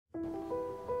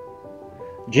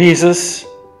Jesus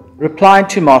replied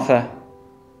to Martha,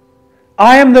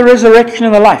 "I am the resurrection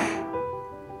and the life.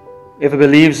 Whoever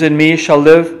believes in me shall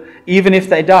live even if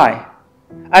they die,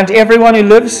 and everyone who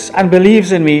lives and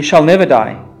believes in me shall never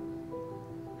die."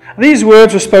 These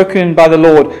words were spoken by the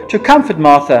Lord to comfort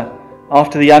Martha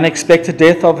after the unexpected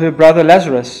death of her brother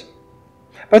Lazarus.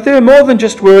 But they were more than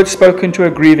just words spoken to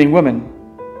a grieving woman.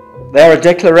 They are a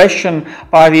declaration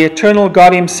by the eternal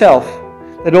God himself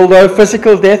that although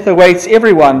physical death awaits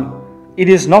everyone, it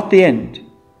is not the end.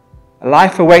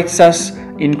 Life awaits us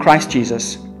in Christ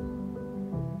Jesus.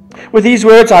 With these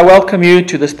words, I welcome you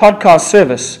to this podcast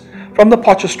service from the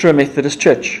Potchefstroom Methodist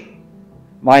Church.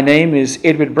 My name is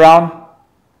Edward Brown,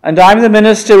 and I'm the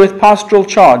minister with pastoral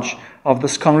charge of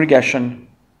this congregation.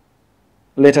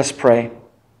 Let us pray.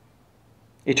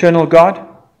 Eternal God,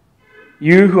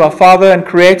 you who are Father and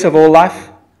Creator of all life,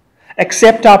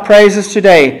 accept our praises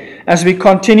today as we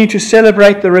continue to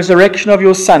celebrate the resurrection of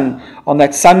your Son on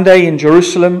that Sunday in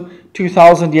Jerusalem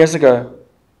 2,000 years ago.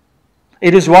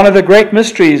 It is one of the great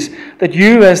mysteries that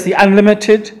you, as the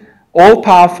unlimited,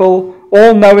 all-powerful,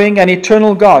 all-knowing and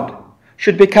eternal God,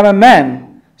 should become a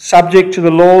man subject to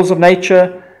the laws of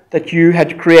nature that you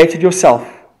had created yourself,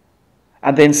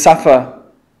 and then suffer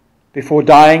before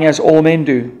dying as all men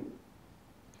do.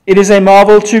 It is a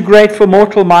marvel too great for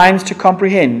mortal minds to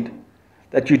comprehend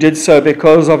that you did so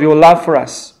because of your love for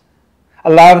us, a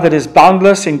love that is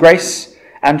boundless in grace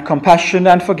and compassion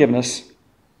and forgiveness.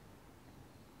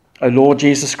 O Lord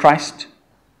Jesus Christ,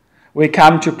 we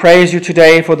come to praise you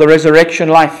today for the resurrection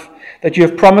life that you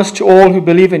have promised to all who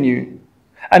believe in you,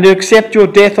 and to accept your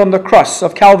death on the cross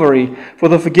of Calvary for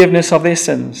the forgiveness of their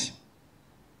sins.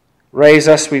 Raise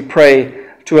us, we pray,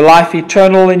 to a life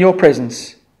eternal in your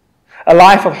presence, a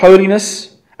life of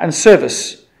holiness and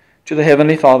service to the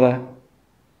Heavenly Father.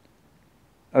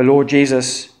 O Lord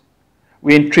Jesus,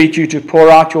 we entreat you to pour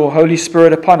out your Holy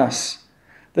Spirit upon us,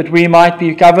 that we might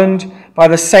be governed by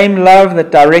the same love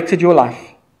that directed your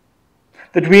life,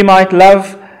 that we might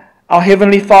love our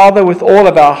Heavenly Father with all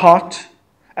of our heart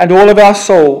and all of our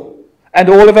soul and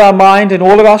all of our mind and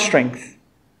all of our strength,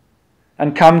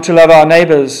 and come to love our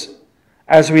neighbors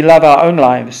as we love our own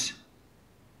lives.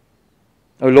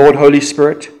 O Lord, Holy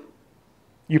Spirit,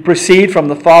 you proceed from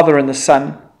the Father and the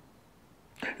Son.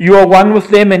 You are one with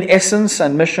them in essence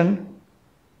and mission.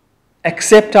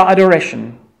 Accept our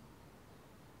adoration.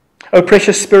 O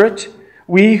precious Spirit,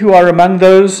 we who are among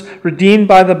those redeemed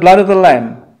by the blood of the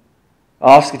Lamb,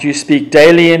 ask that you speak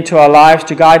daily into our lives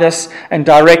to guide us and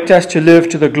direct us to live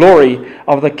to the glory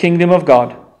of the kingdom of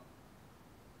God.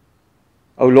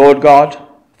 O Lord God,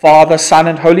 Father, Son,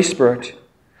 and Holy Spirit,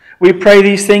 we pray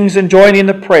these things and join in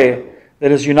the prayer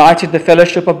that has united the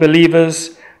fellowship of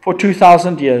believers for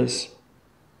 2,000 years.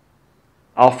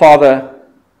 Our Father,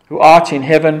 who art in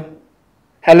heaven,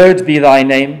 hallowed be thy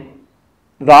name.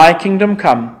 Thy kingdom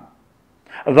come.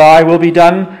 Thy will be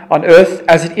done on earth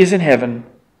as it is in heaven.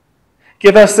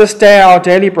 Give us this day our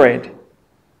daily bread,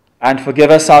 and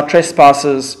forgive us our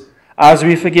trespasses, as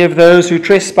we forgive those who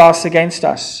trespass against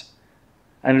us.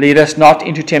 And lead us not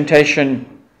into temptation,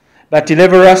 but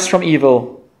deliver us from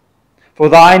evil. For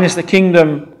thine is the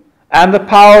kingdom, and the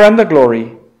power, and the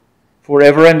glory,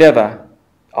 forever and ever.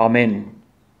 Amen.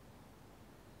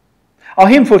 Our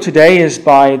hymn for today is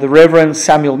by the Reverend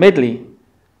Samuel Medley.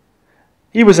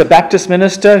 He was a Baptist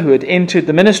minister who had entered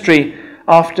the ministry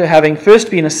after having first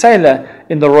been a sailor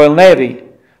in the Royal Navy,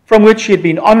 from which he had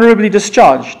been honorably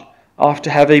discharged after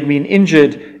having been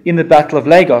injured in the Battle of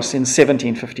Lagos in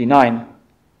 1759.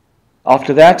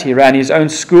 After that, he ran his own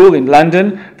school in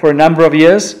London for a number of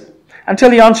years,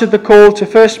 until he answered the call to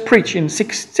first preach in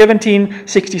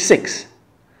 1766,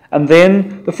 and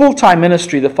then the full-time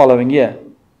ministry the following year.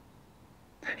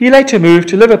 He later moved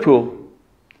to Liverpool,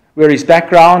 where his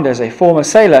background as a former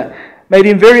sailor made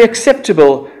him very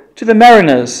acceptable to the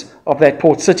mariners of that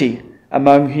port city,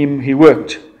 among whom he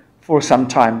worked for some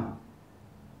time.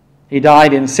 He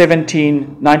died in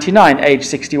 1799, aged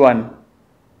 61.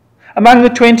 Among the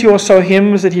 20 or so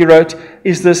hymns that he wrote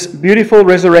is this beautiful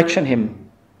resurrection hymn,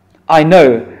 I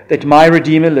Know That My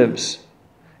Redeemer Lives.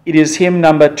 It is hymn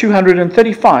number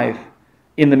 235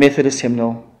 in the Methodist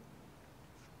hymnal.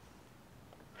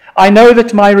 I know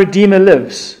that my Redeemer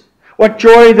lives. What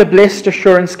joy the blessed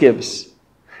assurance gives.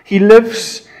 He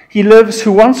lives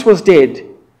who once was dead.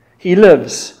 He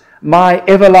lives, my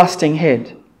everlasting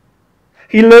head.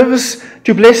 He lives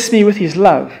to bless me with his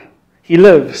love. He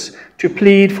lives to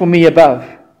plead for me above.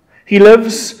 He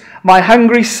lives, my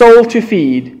hungry soul to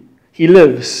feed. He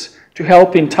lives to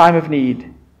help in time of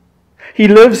need. He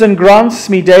lives and grants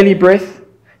me daily breath.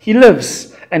 He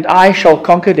lives, and I shall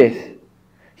conquer death.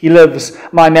 He lives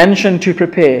my mansion to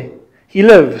prepare. He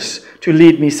lives to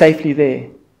lead me safely there.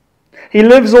 He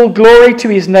lives, all glory to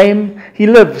his name. He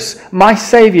lives, my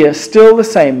Saviour, still the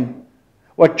same.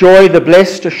 What joy the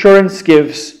blessed assurance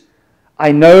gives.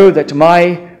 I know that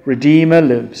my Redeemer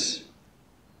lives.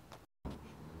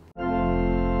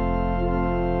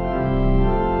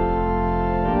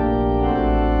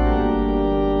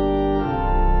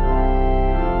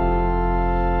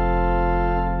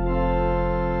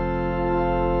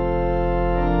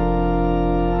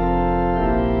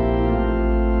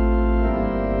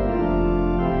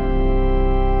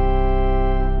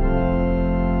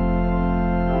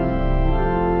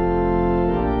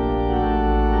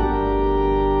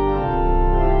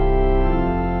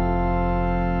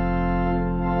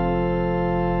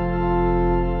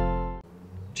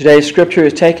 Today's scripture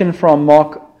is taken from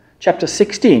Mark chapter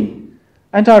 16,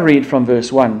 and I read from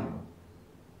verse 1.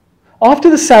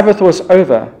 After the Sabbath was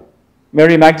over,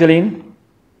 Mary Magdalene,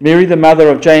 Mary the mother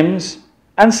of James,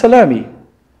 and Salome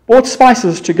bought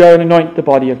spices to go and anoint the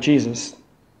body of Jesus.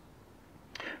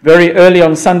 Very early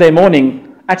on Sunday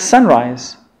morning, at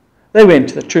sunrise, they went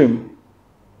to the tomb.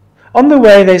 On the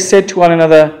way they said to one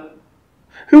another,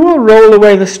 "Who will roll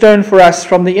away the stone for us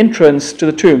from the entrance to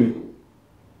the tomb?"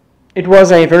 It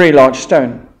was a very large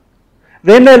stone.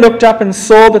 Then they looked up and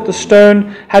saw that the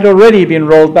stone had already been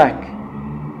rolled back.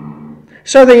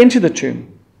 So they entered the tomb,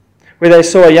 where they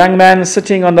saw a young man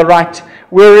sitting on the right,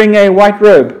 wearing a white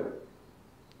robe,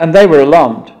 and they were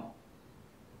alarmed.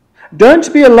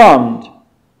 "Don't be alarmed,"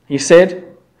 he said.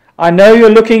 "I know you're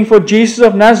looking for Jesus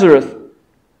of Nazareth,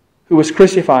 who was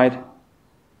crucified.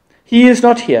 He is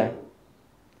not here.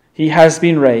 He has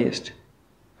been raised.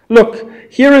 Look,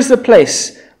 here is the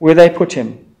place where they put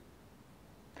him.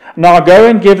 Now go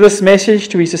and give this message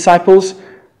to his disciples,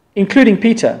 including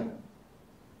Peter.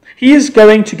 He is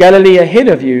going to Galilee ahead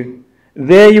of you.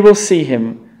 There you will see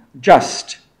him,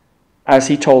 just as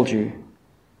he told you."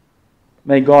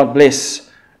 May God bless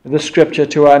the scripture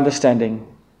to our understanding.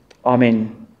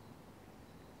 Amen.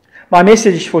 My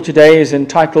message for today is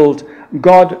entitled,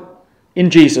 God in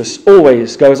Jesus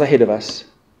always goes ahead of us.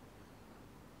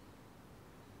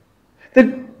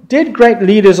 The dead great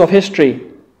leaders of history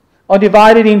are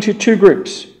divided into two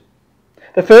groups.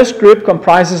 The first group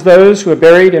comprises those who are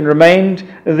buried and remained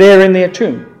there in their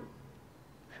tomb.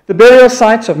 The burial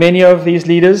sites of many of these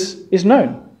leaders is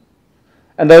known,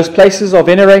 and those places are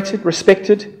venerated,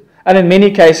 respected, and in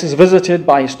many cases visited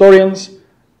by historians,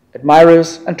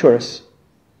 admirers, and tourists.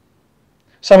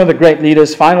 Some of the great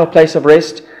leaders' final place of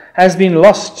rest has been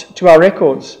lost to our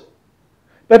records.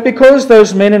 But because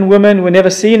those men and women were never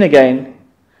seen again,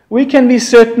 we can be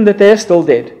certain that they are still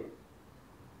dead.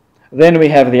 Then we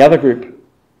have the other group.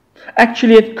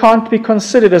 Actually, it can't be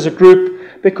considered as a group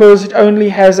because it only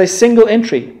has a single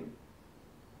entry.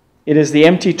 It is the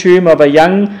empty tomb of a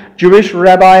young Jewish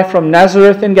rabbi from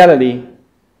Nazareth in Galilee,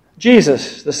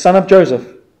 Jesus, the son of Joseph,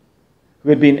 who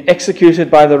had been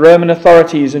executed by the Roman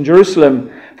authorities in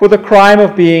Jerusalem for the crime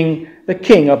of being the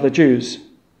king of the Jews.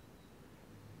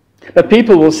 But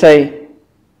people will say,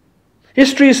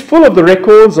 history is full of the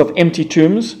records of empty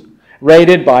tombs,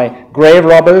 raided by grave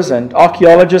robbers and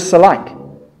archaeologists alike.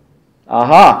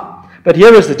 Aha! But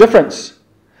here is the difference.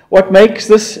 What makes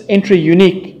this entry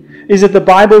unique is that the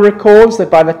Bible records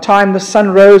that by the time the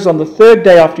sun rose on the third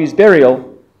day after his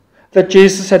burial, that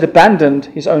Jesus had abandoned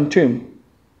his own tomb,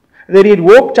 that he had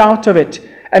walked out of it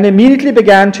and immediately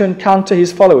began to encounter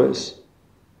his followers.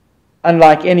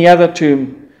 Unlike any other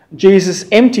tomb, Jesus'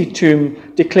 empty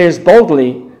tomb declares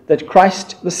boldly that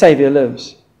Christ the Saviour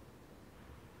lives.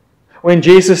 When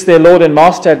Jesus, their Lord and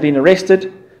Master, had been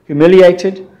arrested,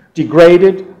 humiliated,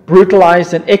 degraded,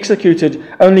 brutalized, and executed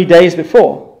only days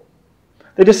before,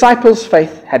 the disciples'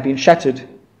 faith had been shattered.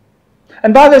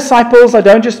 And by disciples, I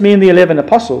don't just mean the 11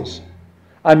 apostles.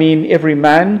 I mean every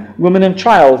man, woman, and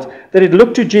child that had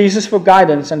looked to Jesus for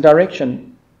guidance and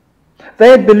direction. They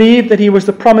had believed that he was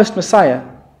the promised Messiah,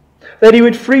 that he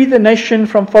would free the nation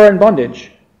from foreign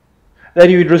bondage, that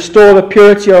he would restore the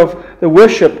purity of the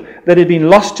worship that had been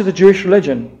lost to the Jewish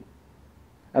religion,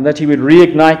 and that he would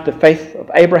reignite the faith of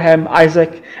Abraham,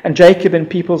 Isaac, and Jacob in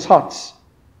people's hearts,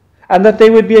 and that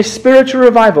there would be a spiritual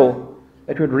revival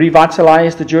that would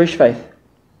revitalize the Jewish faith.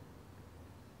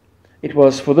 It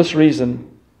was for this reason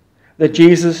that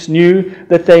Jesus knew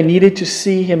that they needed to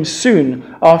see him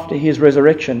soon after his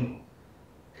resurrection.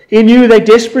 He knew they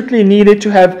desperately needed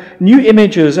to have new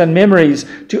images and memories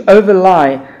to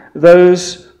overlie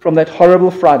those from that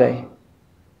horrible Friday.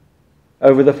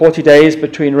 Over the 40 days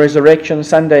between Resurrection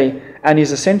Sunday and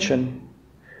his ascension,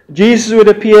 Jesus would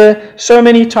appear so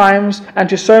many times and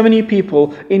to so many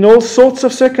people in all sorts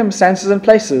of circumstances and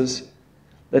places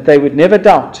that they would never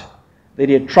doubt that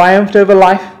he had triumphed over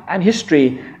life and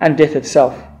history and death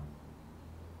itself.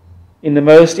 In the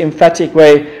most emphatic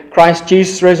way, Christ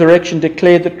Jesus' resurrection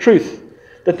declared the truth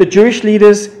that the Jewish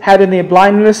leaders had in their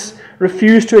blindness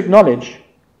refused to acknowledge,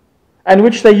 and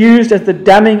which they used as the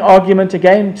damning argument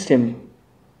against him,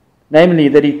 namely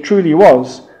that he truly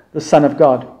was the Son of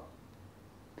God.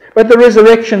 But the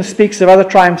resurrection speaks of other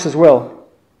triumphs as well.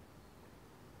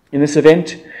 In this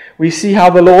event, we see how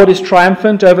the Lord is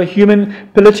triumphant over human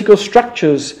political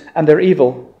structures and their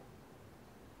evil.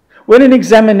 When an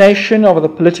examination of the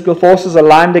political forces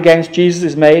aligned against Jesus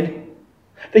is made,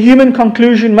 the human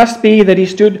conclusion must be that he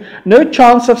stood no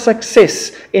chance of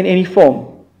success in any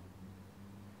form.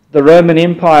 The Roman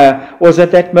Empire was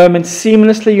at that moment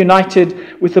seamlessly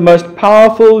united with the most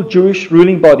powerful Jewish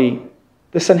ruling body,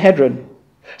 the Sanhedrin,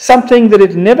 something that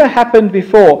had never happened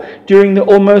before during the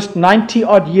almost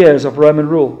 90-odd years of Roman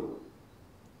rule.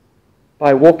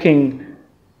 By walking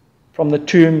from the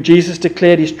tomb, Jesus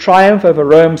declared his triumph over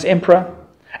Rome's emperor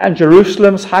and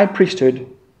Jerusalem's high priesthood.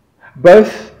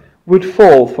 Both would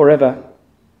fall forever.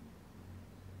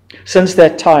 Since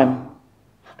that time,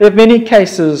 there have been many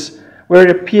cases where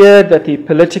it appeared that the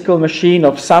political machine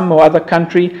of some or other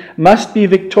country must be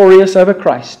victorious over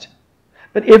Christ.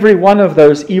 But every one of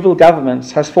those evil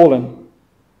governments has fallen.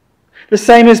 The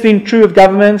same has been true of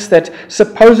governments that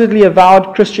supposedly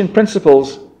avowed Christian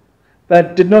principles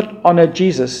but did not honor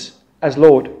Jesus as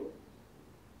Lord.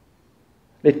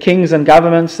 Let kings and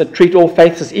governments that treat all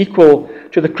faiths as equal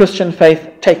to the Christian faith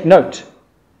take note.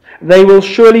 They will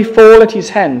surely fall at his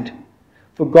hand,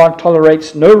 for God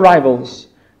tolerates no rivals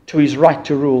to his right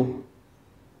to rule.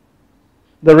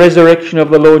 The resurrection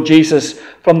of the Lord Jesus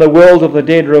from the world of the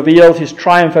dead revealed his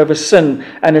triumph over sin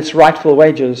and its rightful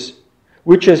wages,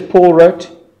 which, as Paul wrote,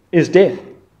 is death.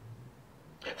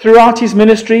 Throughout his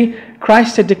ministry,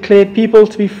 Christ had declared people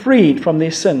to be freed from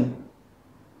their sin.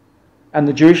 And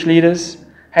the Jewish leaders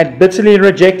had bitterly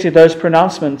rejected those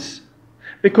pronouncements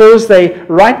because they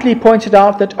rightly pointed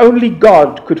out that only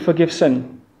God could forgive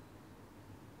sin.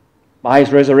 By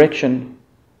his resurrection,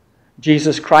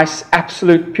 Jesus Christ's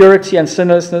absolute purity and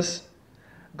sinlessness,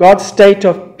 God's state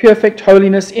of perfect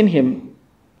holiness in him,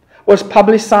 was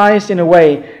publicized in a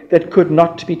way that could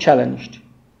not be challenged.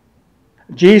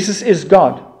 Jesus is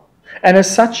God, and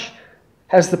as such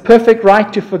has the perfect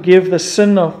right to forgive the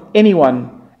sin of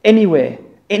anyone, anywhere,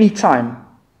 anytime,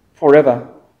 forever.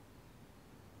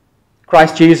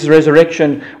 Christ Jesus'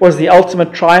 resurrection was the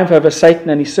ultimate triumph over Satan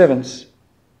and his servants.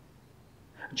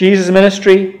 Jesus'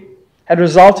 ministry had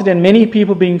resulted in many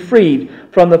people being freed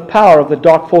from the power of the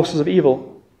dark forces of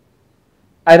evil.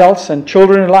 Adults and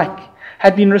children alike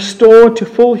had been restored to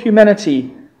full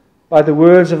humanity by the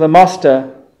words of the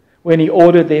Master when he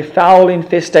ordered their foul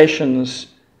infestations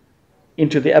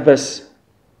into the abyss.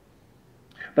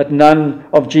 But none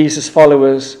of Jesus'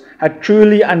 followers had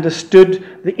truly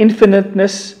understood the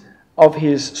infiniteness of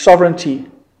his sovereignty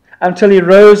until he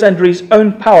rose under his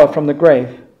own power from the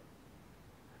grave.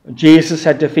 Jesus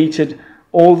had defeated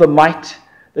all the might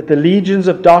that the legions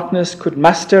of darkness could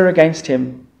muster against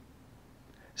him.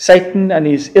 Satan and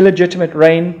his illegitimate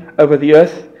reign over the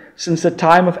earth since the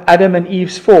time of Adam and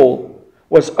Eve's fall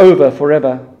was over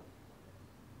forever.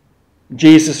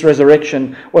 Jesus'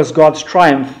 resurrection was God's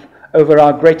triumph over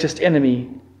our greatest enemy,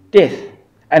 death,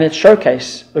 and its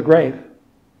showcase, the grave.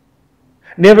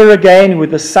 Never again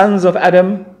would the sons of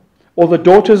Adam or the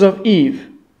daughters of Eve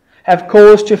have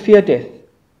cause to fear death,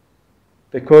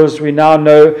 because we now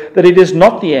know that it is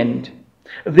not the end.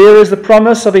 There is the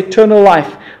promise of eternal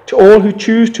life to all who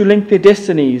choose to link their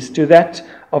destinies to that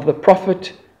of the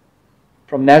prophet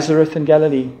from Nazareth in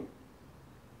Galilee.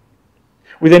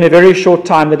 Within a very short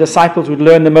time, the disciples would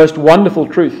learn the most wonderful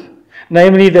truth,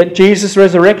 namely that Jesus'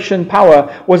 resurrection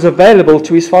power was available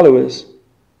to his followers.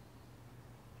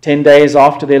 10 days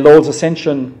after their Lord's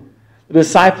ascension, the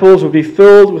disciples would be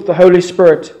filled with the Holy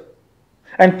Spirit,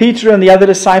 and Peter and the other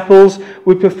disciples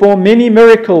would perform many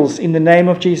miracles in the name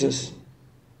of Jesus.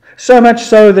 So much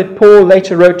so that Paul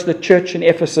later wrote to the church in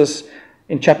Ephesus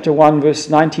in chapter 1, verse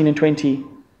 19 and 20.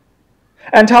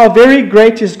 And how very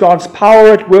great is God's power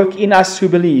at work in us who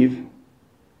believe.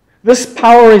 This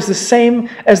power is the same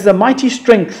as the mighty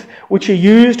strength which he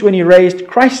used when he raised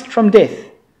Christ from death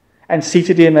and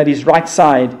seated him at his right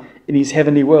side in his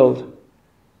heavenly world.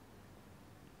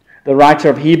 The writer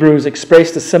of Hebrews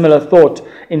expressed a similar thought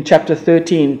in chapter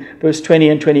 13, verse 20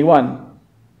 and 21.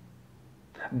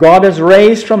 God has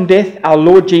raised from death our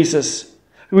Lord Jesus,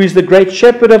 who is the great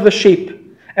shepherd of the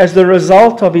sheep, as the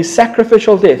result of his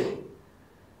sacrificial death,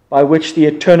 by which the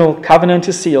eternal covenant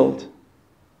is sealed.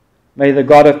 May the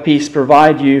God of peace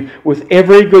provide you with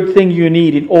every good thing you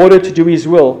need in order to do his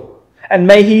will, and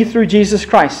may he, through Jesus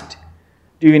Christ,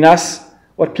 do in us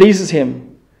what pleases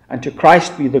him, and to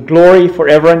Christ be the glory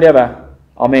forever and ever.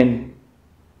 Amen.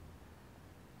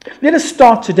 Let us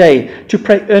start today to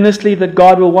pray earnestly that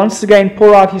God will once again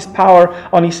pour out his power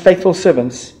on his faithful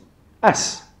servants,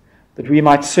 us, that we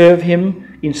might serve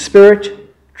him in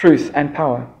spirit, truth, and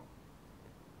power.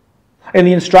 In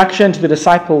the instruction to the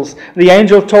disciples, the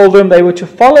angel told them they were to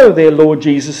follow their Lord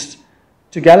Jesus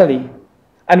to Galilee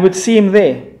and would see him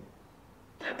there.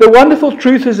 The wonderful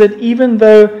truth is that even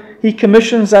though he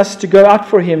commissions us to go out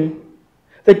for him,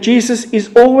 that Jesus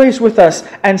is always with us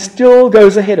and still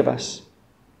goes ahead of us.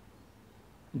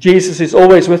 Jesus is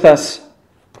always with us.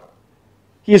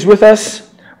 He is with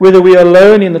us whether we are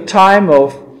alone in the time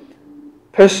of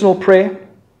personal prayer,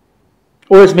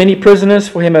 or as many prisoners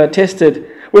for him are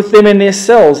attested, with them in their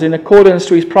cells in accordance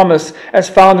to his promise as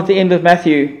found at the end of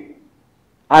Matthew,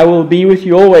 I will be with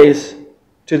you always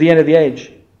to the end of the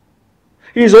age.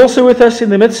 He is also with us in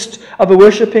the midst of a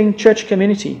worshipping church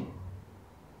community.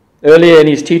 Earlier in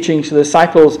his teaching to the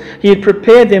disciples, he had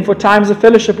prepared them for times of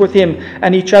fellowship with him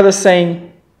and each other,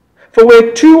 saying, For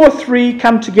where 2 or 3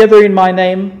 come together in my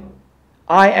name,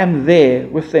 I am there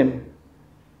with them.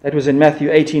 That was in Matthew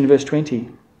 18, verse 20.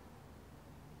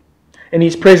 In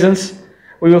his presence,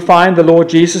 we will find the Lord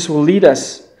Jesus will lead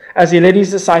us, as he led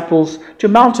his disciples, to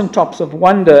mountaintops of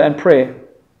wonder and prayer.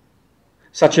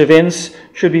 Such events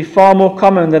should be far more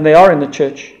common than they are in the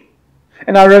church.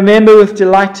 And I remember with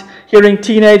delight hearing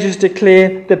teenagers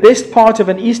declare the best part of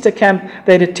an Easter camp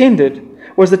they'd attended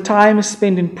was the time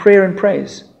spent in prayer and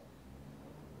praise.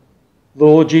 The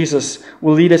Lord Jesus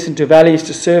will lead us into valleys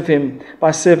to serve him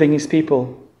by serving his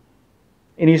people.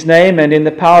 In his name and in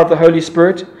the power of the Holy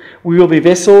Spirit, we will be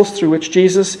vessels through which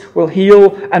Jesus will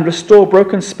heal and restore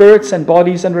broken spirits and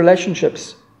bodies and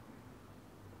relationships.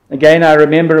 Again, I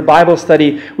remember a Bible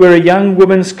study where a young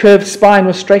woman's curved spine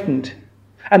was straightened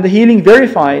and the healing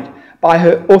verified by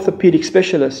her orthopedic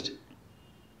specialist.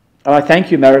 And I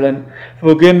thank you, Marilyn,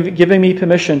 for giving me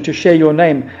permission to share your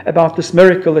name about this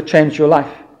miracle that changed your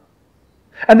life.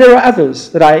 And there are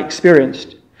others that I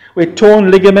experienced, where torn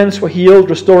ligaments were healed,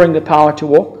 restoring the power to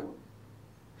walk.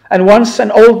 And once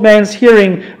an old man's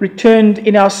hearing returned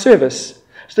in our service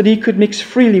so that he could mix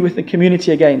freely with the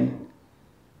community again.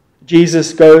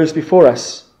 Jesus goes before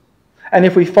us, and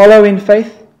if we follow in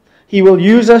faith, he will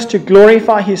use us to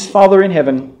glorify his Father in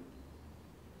heaven.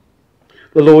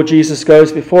 The Lord Jesus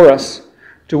goes before us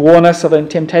to warn us of the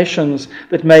temptations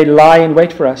that may lie in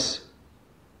wait for us.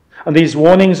 And these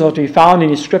warnings are to be found in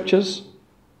his scriptures.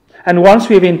 And once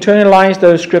we have internalized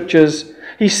those scriptures,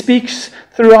 he speaks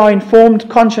through our informed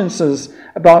consciences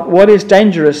about what is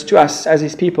dangerous to us as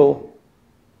his people.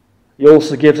 He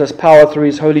also gives us power through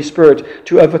his Holy Spirit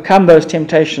to overcome those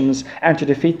temptations and to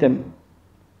defeat them.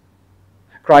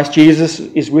 Christ Jesus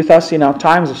is with us in our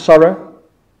times of sorrow.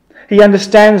 He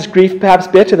understands grief perhaps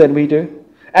better than we do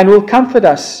and will comfort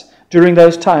us during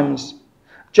those times,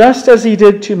 just as he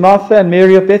did to Martha and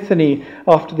Mary of Bethany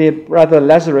after their brother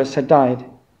Lazarus had died.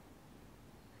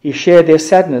 He shared their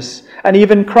sadness and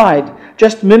even cried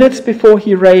just minutes before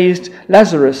he raised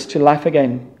Lazarus to life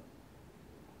again.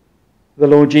 The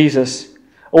Lord Jesus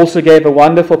also gave a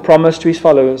wonderful promise to his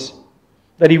followers,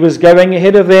 that he was going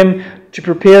ahead of them to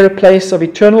prepare a place of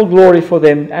eternal glory for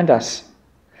them and us,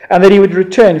 and that he would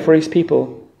return for his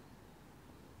people.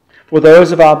 For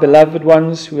those of our beloved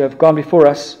ones who have gone before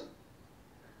us,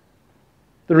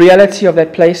 the reality of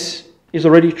that place is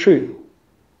already true.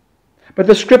 But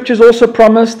the scriptures also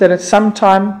promise that at some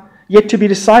time yet to be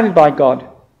decided by God,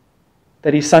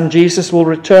 that his Son Jesus will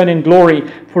return in glory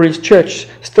for his church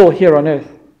still here on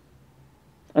earth.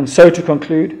 And so to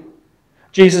conclude,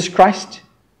 Jesus Christ,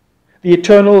 the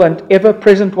eternal and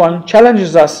ever-present one,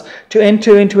 challenges us to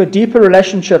enter into a deeper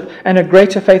relationship and a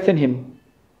greater faith in him.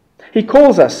 He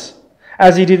calls us,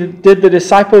 as he did the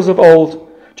disciples of old,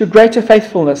 to greater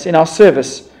faithfulness in our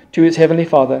service to his heavenly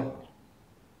Father.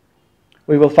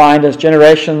 We will find, as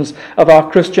generations of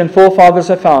our Christian forefathers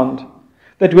have found,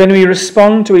 that when we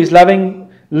respond to his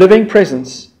loving, living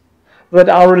presence, that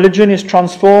our religion is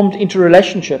transformed into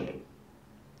relationship.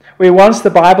 Where once the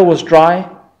Bible was dry,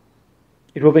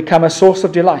 it will become a source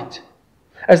of delight,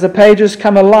 as the pages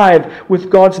come alive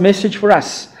with God's message for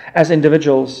us as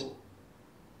individuals.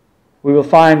 We will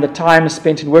find the time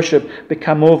spent in worship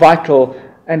become more vital,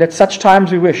 and at such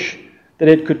times we wish that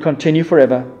it could continue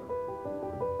forever.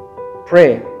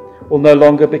 Prayer will no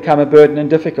longer become a burden and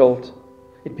difficult.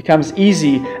 It becomes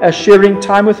easy as sharing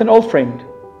time with an old friend,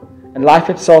 and life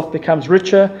itself becomes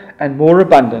richer and more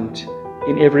abundant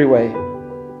in every way.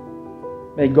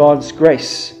 May God's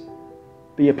grace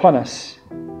be upon us.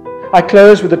 I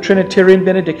close with a Trinitarian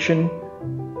benediction.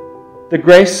 The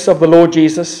grace of the Lord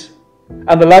Jesus,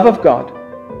 and the love of God,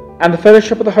 and the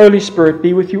fellowship of the Holy Spirit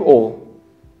be with you all.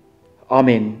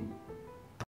 Amen.